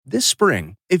This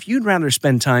spring, if you'd rather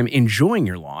spend time enjoying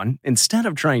your lawn instead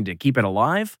of trying to keep it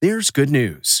alive, there's good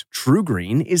news. True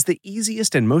Green is the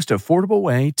easiest and most affordable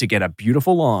way to get a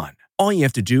beautiful lawn. All you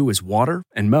have to do is water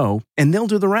and mow, and they'll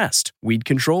do the rest. Weed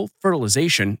control,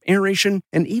 fertilization, aeration,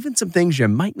 and even some things you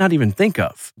might not even think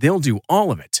of. They'll do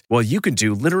all of it, while you can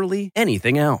do literally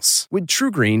anything else. With True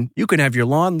Green, you can have your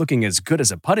lawn looking as good as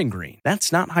a putting green.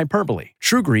 That's not hyperbole.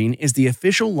 True Green is the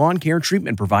official lawn care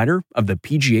treatment provider of the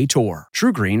PGA Tour.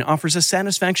 True Green offers a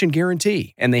satisfaction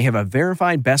guarantee, and they have a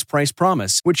verified best price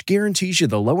promise, which guarantees you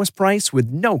the lowest price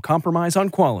with no compromise on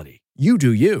quality. You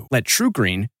do you. Let True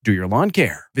Green do your lawn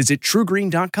care. Visit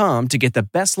truegreen.com to get the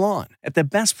best lawn at the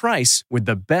best price with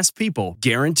the best people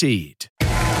guaranteed.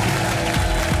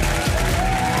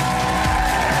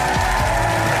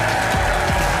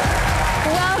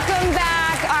 Welcome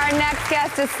back. Our next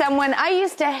guest is someone I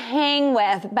used to hang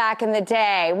with back in the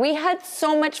day. We had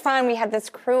so much fun. We had this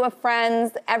crew of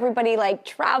friends. Everybody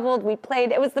traveled. We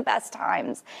played. It was the best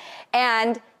times.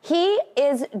 And he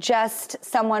is just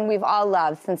someone we've all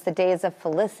loved since the days of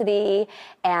Felicity,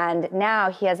 and now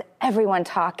he has everyone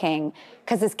talking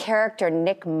because his character,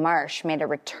 Nick Marsh, made a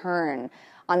return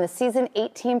on the season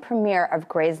 18 premiere of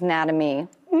Grey's Anatomy.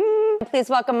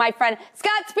 Please welcome my friend,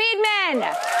 Scott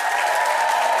Speedman.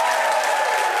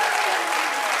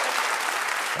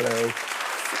 Hello.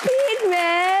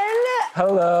 Speedman.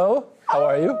 Hello. How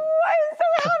are you? I'm so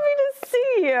happy to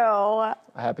see you.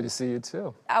 Happy to see you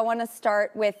too. I want to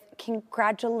start with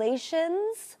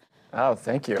congratulations. Oh,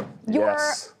 thank you. You're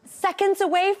yes. seconds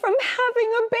away from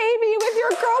having a baby with your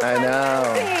girlfriend.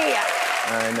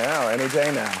 I know. Any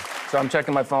day now. So I'm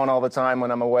checking my phone all the time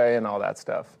when I'm away and all that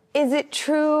stuff. Is it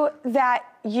true that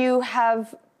you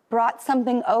have brought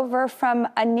something over from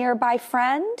a nearby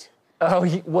friend?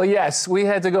 Oh, well, yes. We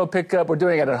had to go pick up. We're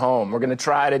doing it at home. We're going to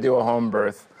try to do a home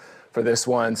birth for this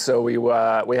one. So we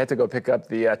had to go pick up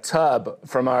the tub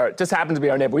from just happened to be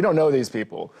our neighbor. We don't know these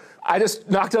people. I just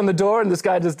knocked on the door and this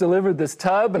guy just delivered this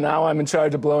tub, and now I'm in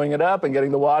charge of blowing it up and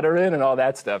getting the water in and all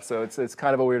that stuff. So it's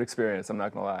kind of a weird experience, I'm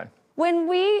not gonna lie. When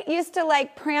we used to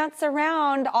prance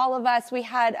around, all of us, we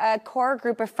had a core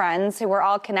group of friends who were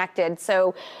all connected.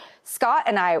 So Scott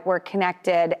and I were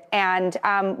connected, and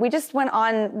we just went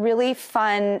on really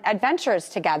fun adventures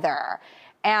together.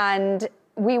 And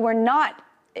we were not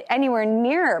anywhere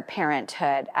near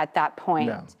parenthood at that point.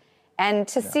 No. And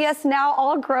to see us now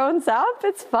all grown up,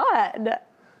 it's fun.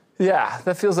 Yeah,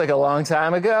 that feels like a long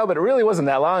time ago, but it really wasn't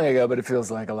that long ago, but it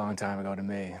feels like a long time ago to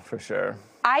me, for sure.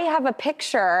 I have a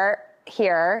picture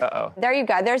here. Uh-oh. There you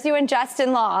go. There's you and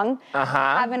Justin Long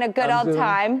having a good old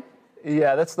time.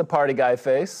 Yeah, that's the party guy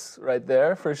face right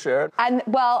there, for sure. And,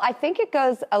 well, I think it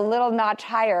goes a little notch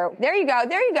higher. There you go,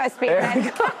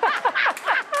 Speedman.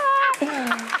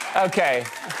 Okay,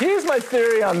 here's my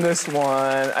theory on this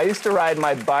one. I used to ride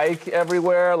my bike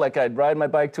everywhere. I'd ride my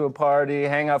bike to a party,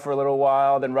 hang out for a little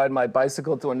while, then ride my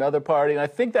bicycle to another party. And I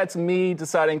think that's me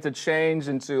deciding to change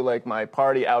into my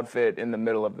party outfit in the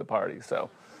middle of the party. So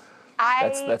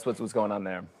that's what's going on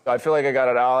there. I feel like I got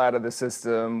it all out of the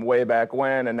system way back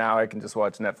when, and now I can just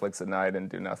watch Netflix at night and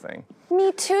do nothing.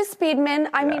 Me too, Speedman.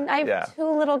 I mean, I have two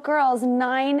little girls,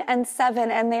 9 and 7,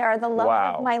 and they are the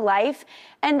love of my life.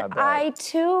 And I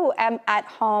too am at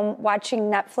home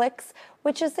watching Netflix,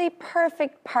 which is a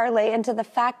perfect parlay into the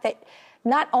fact that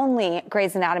not only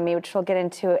Grey's Anatomy, which we'll get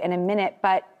into in a minute,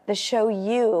 but the show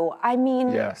You. I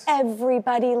mean,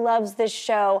 everybody loves this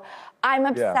show. I'm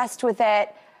obsessed with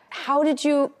it. How did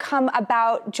you come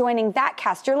about joining that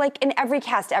cast? You're in every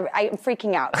cast. I'm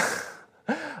freaking out.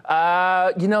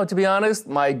 To be honest,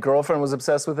 my girlfriend was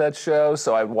obsessed with that show,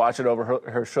 so I'd watch it over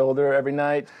her shoulder every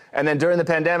night. And then during the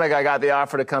pandemic, I got the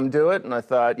offer to come do it, and I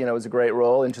thought, it was a great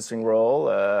role, interesting role.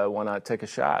 Why not take a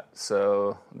shot?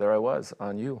 So there I was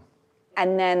on You.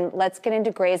 And then let's get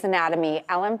into Grey's Anatomy.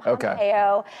 Ellen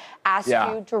Pompeo asked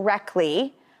you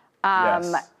directly.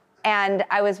 Yes. And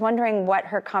I was wondering what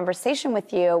her conversation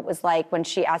with you was like when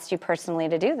she asked you personally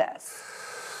to do this.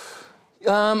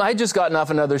 I'd just gotten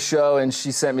off another show, and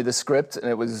she sent me the script, and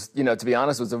it was, to be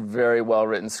honest, it was a very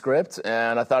well-written script,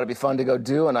 and I thought it'd be fun to go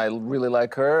do, and I really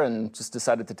like her, and just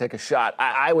decided to take a shot.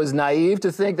 I was naive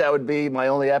to think that would be my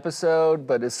only episode,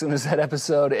 but as soon as that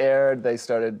episode aired, they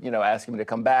started, asking me to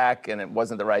come back, and it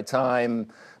wasn't the right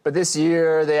time. But this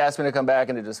year, they asked me to come back,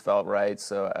 and it just felt right,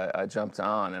 so I jumped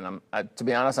on. And to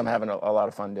be honest, I'm having a lot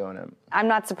of fun doing it. I'm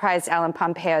not surprised Ellen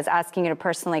Pompeo is asking you to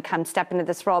personally come step into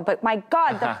this role, but my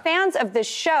God, the fans of this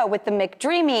show with the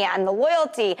McDreamy and the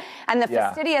loyalty and the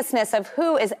fastidiousness of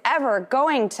who is ever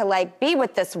going to, be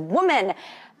with this woman,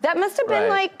 that must have been,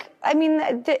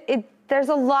 there's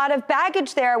a lot of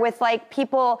baggage there with,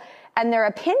 people and their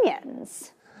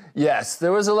opinions. Yes,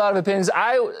 there was a lot of opinions.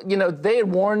 They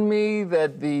had warned me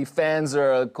that the fans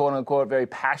are quote unquote very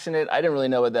passionate. I didn't really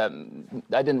know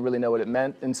what it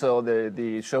meant until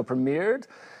the show premiered.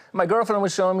 My girlfriend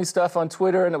was showing me stuff on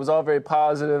Twitter, and it was all very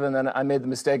positive. And then I made the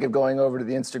mistake of going over to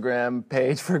the Instagram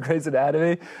page for Grey's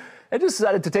Anatomy. I just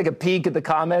decided to take a peek at the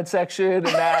comment section, and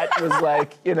that was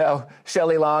like,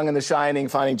 Shelley Long in The Shining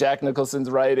finding Jack Nicholson's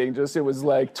writing. It was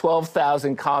like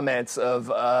 12,000 comments of,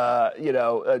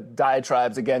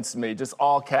 diatribes against me, just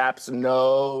all caps,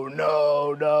 no,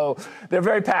 no, no. They're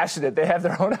very passionate. They have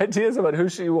their own ideas about who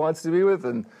she wants to be with,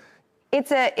 and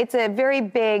it's a very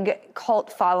big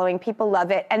cult following. People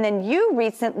love it. And then you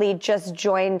recently just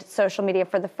joined social media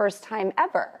for the first time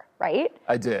ever, right?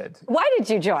 I did. Why did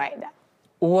you join?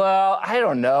 Well, I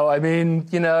don't know. I mean,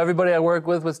 everybody I work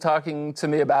with was talking to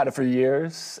me about it for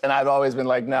years, and I've always been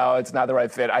like, no, it's not the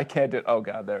right fit. I can't do it. Oh,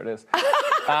 God, there it is.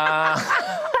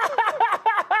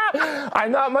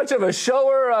 I'm not much of a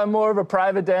shower. I'm more of a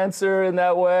private dancer in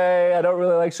that way. I don't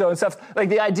really like showing stuff. Like,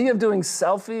 the idea of doing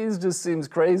selfies just seems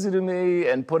crazy to me,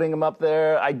 and putting them up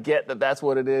there, I get that that's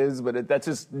what it is, but that's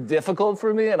just difficult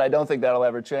for me, and I don't think that'll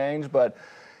ever change. But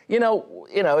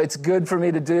it's good for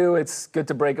me to do. It's good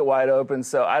to break it wide open,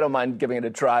 so I don't mind giving it a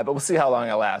try, but we'll see how long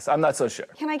it lasts. I'm not so sure.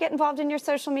 Can I get involved in your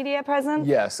social media presence?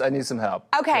 Yes, I need some help.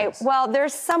 Okay, Please. Well,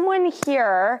 there's someone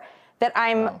here that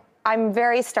I'm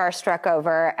very starstruck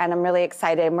over, and I'm really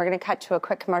excited, and we're going to cut to a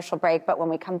quick commercial break, but when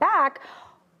we come back,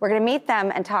 we're going to meet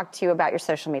them and talk to you about your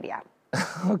social media.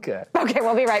 Okay. Okay,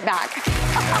 we'll be right back.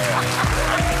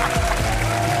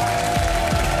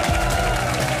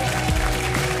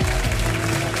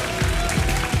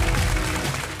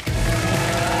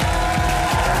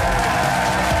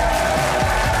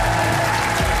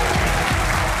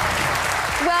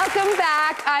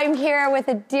 I'm here with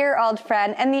a dear old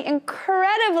friend and the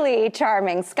incredibly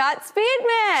charming Scott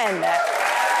Speedman.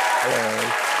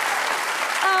 Hello.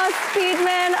 Oh,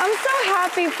 Speedman, I'm so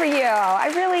happy for you.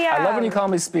 I really am. I love when you call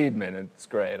me Speedman. It's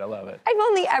great. I love it. I've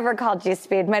only ever called you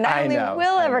Speedman. I only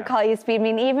will ever call you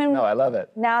Speedman, even No, I love it.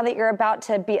 Now that you're about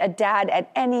to be a dad at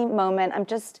any moment. I'm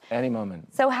just any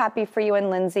moment. So happy for you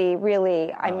and Lindsay,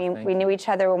 really. I mean, we knew each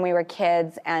other when we were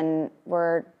kids, and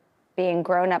we're being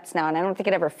grown-ups now, and I don't think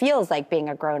it ever feels like being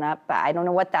a grown-up, but I don't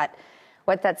know what that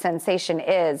sensation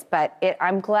is, but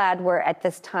I'm glad we're at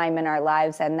this time in our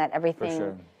lives, and that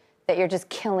everything, that you're just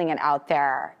killing it out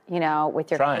there,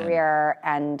 with your career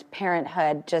and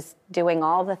parenthood, just doing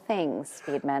all the things,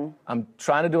 Speedman. I'm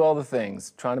trying to do all the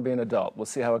things, trying to be an adult. We'll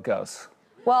see how it goes.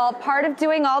 Well, part of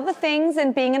doing all the things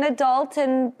and being an adult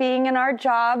and being in our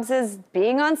jobs is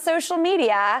being on social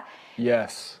media.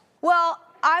 Yes. Well,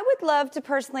 I would love to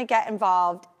personally get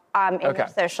involved in your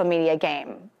social media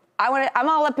game. I'm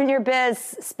all up in your biz,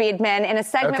 Speedman, in a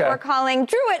segment we're calling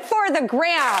Drew It for the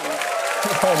Gram.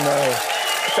 Oh, no.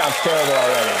 That sounds terrible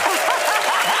already.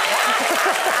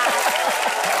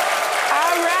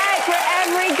 All right. For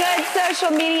every good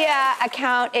social media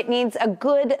account, it needs a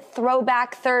good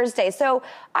Throwback Thursday. So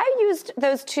I used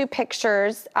those two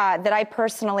pictures that I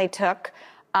personally took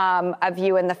of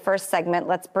you in the first segment.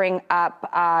 Let's bring up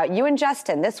you and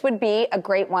Justin. This would be a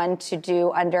great one to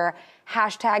do under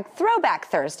hashtag Throwback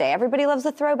Thursday. Everybody loves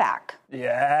a throwback.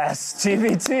 Yes,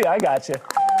 TBT, I got you.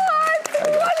 Oh, it's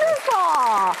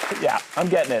wonderful. Yeah, I'm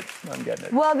getting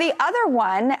it. Well, the other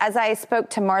one, as I spoke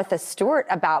to Martha Stewart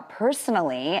about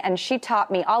personally, and she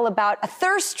taught me all about a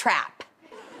thirst trap.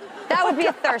 That would be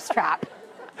a thirst trap.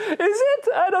 Is it?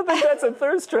 I don't think that's a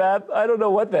thirst trap. I don't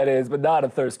know what that is, but not a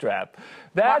thirst trap.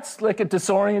 That's like a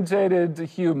disorientated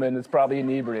human that's probably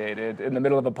inebriated in the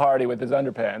middle of a party with his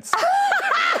underpants.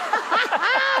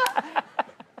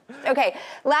 Okay,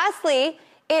 lastly,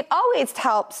 it always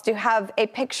helps to have a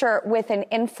picture with an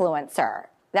influencer.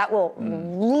 That will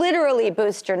literally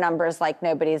boost your numbers like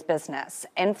nobody's business.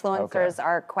 Influencers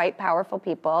are quite powerful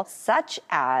people, such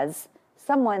as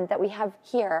someone that we have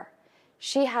here.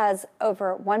 She has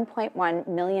over 1.1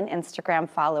 million Instagram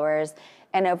followers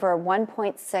and over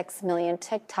 1.6 million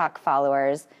TikTok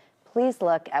followers. Please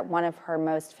look at one of her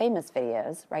most famous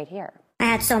videos right here. I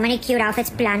had so many cute outfits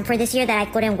planned for this year that I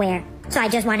couldn't wear. So I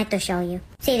just wanted to show you.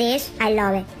 See this? I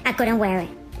love it. I couldn't wear it.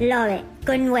 Love it.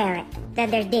 Couldn't wear it. Then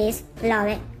there's this. Love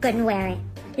it. Couldn't wear it.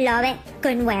 Love it.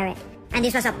 Couldn't wear it. And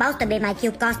this was supposed to be my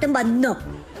cute costume, but no.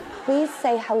 Please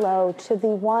say hello to the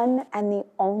one and the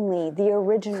only, the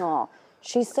original.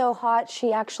 She's so hot,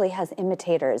 she actually has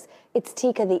imitators. It's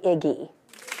Tika the Iggy.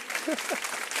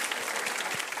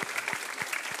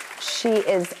 She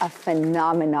is a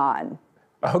phenomenon.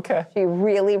 Okay. She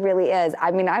really, really is.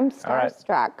 I mean, I'm starstruck.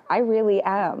 Right. I really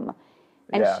am.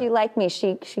 And she liked me.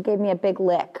 She gave me a big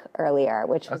lick earlier,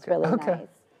 which was really nice.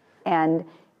 And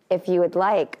if you would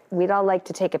like, we'd all like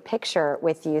to take a picture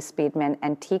with you, Speedman,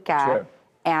 and Tika. Sure.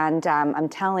 And I'm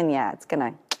telling you, it's going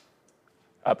to...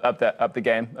 Up the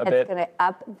game a bit? It's going to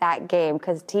up that game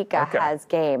because Tika has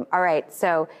game. All right,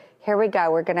 so here we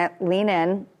go. We're going to lean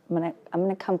in. I'm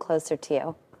gonna come closer to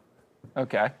you.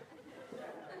 Okay.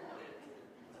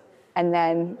 And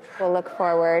then we'll look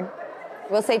forward.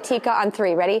 We'll say Tika on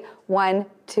 3. Ready? 1,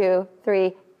 2,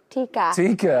 3. Tika.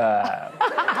 Tika.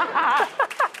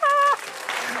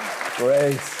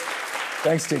 Great.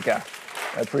 Thanks, Tika.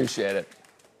 I appreciate it.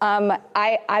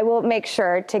 I will make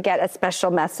sure to get a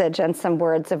special message and some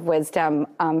words of wisdom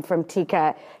from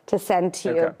Tika to send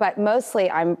to you. But mostly,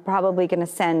 I'm probably going to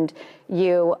send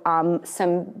you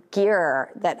some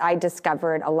gear that I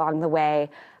discovered along the way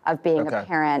of being a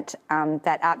parent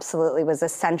that absolutely was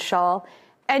essential.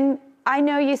 And I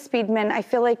know you, Speedman. I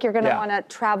feel like you're going to want to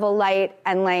travel light,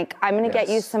 and like I'm going to get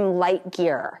you some light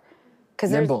gear.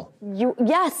 Nimble.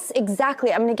 Yes,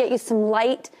 exactly. I'm going to get you some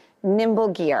light, nimble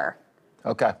gear.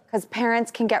 Okay. Because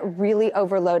parents can get really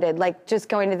overloaded. Like just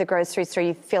going to the grocery store,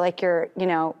 you feel like you're,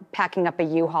 packing up a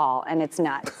U-Haul, and it's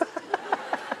nuts.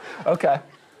 Okay.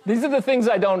 These are the things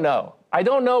I don't know. I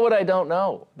don't know what I don't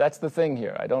know. That's the thing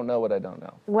here. I don't know what I don't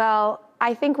know. Well,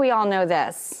 I think we all know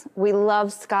this. We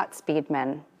love Scott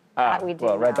Speedman. We do.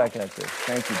 Well, right back at you.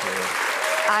 Thank you, Julia.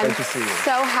 I'm Great to see you.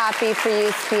 so happy for you,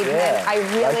 Speedman. Yeah, I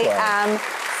really likewise. am.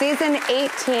 Season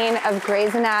 18 of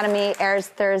Grey's Anatomy airs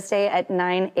Thursday at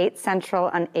 8 Central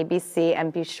on ABC.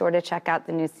 And be sure to check out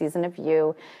the new season of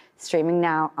You, streaming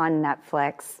now on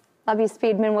Netflix. Love you,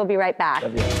 Speedman. We'll be right back.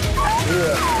 Love you. See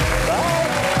ya.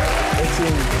 Bye. Good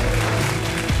seeing you.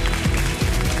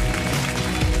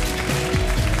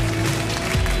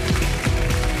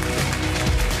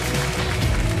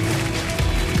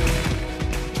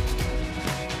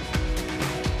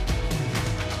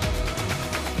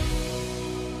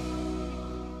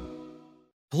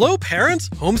 Hello, parents,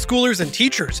 homeschoolers, and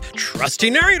teachers.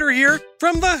 Trusty narrator here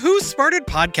from the Who Smarted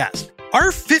podcast. Our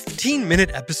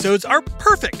 15-minute episodes are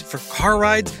perfect for car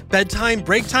rides, bedtime,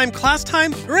 break time, class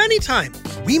time, or anytime.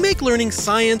 We make learning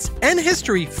science and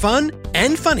history fun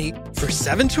and funny for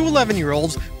 7 to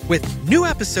 11-year-olds with new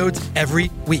episodes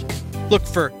every week. Look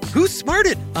for Who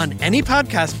Smarted on any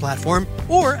podcast platform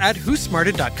or at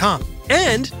whosmarted.com.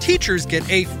 And teachers get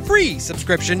a free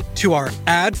subscription to our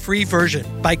ad-free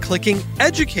version by clicking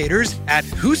educators at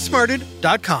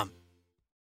whosmarted.com.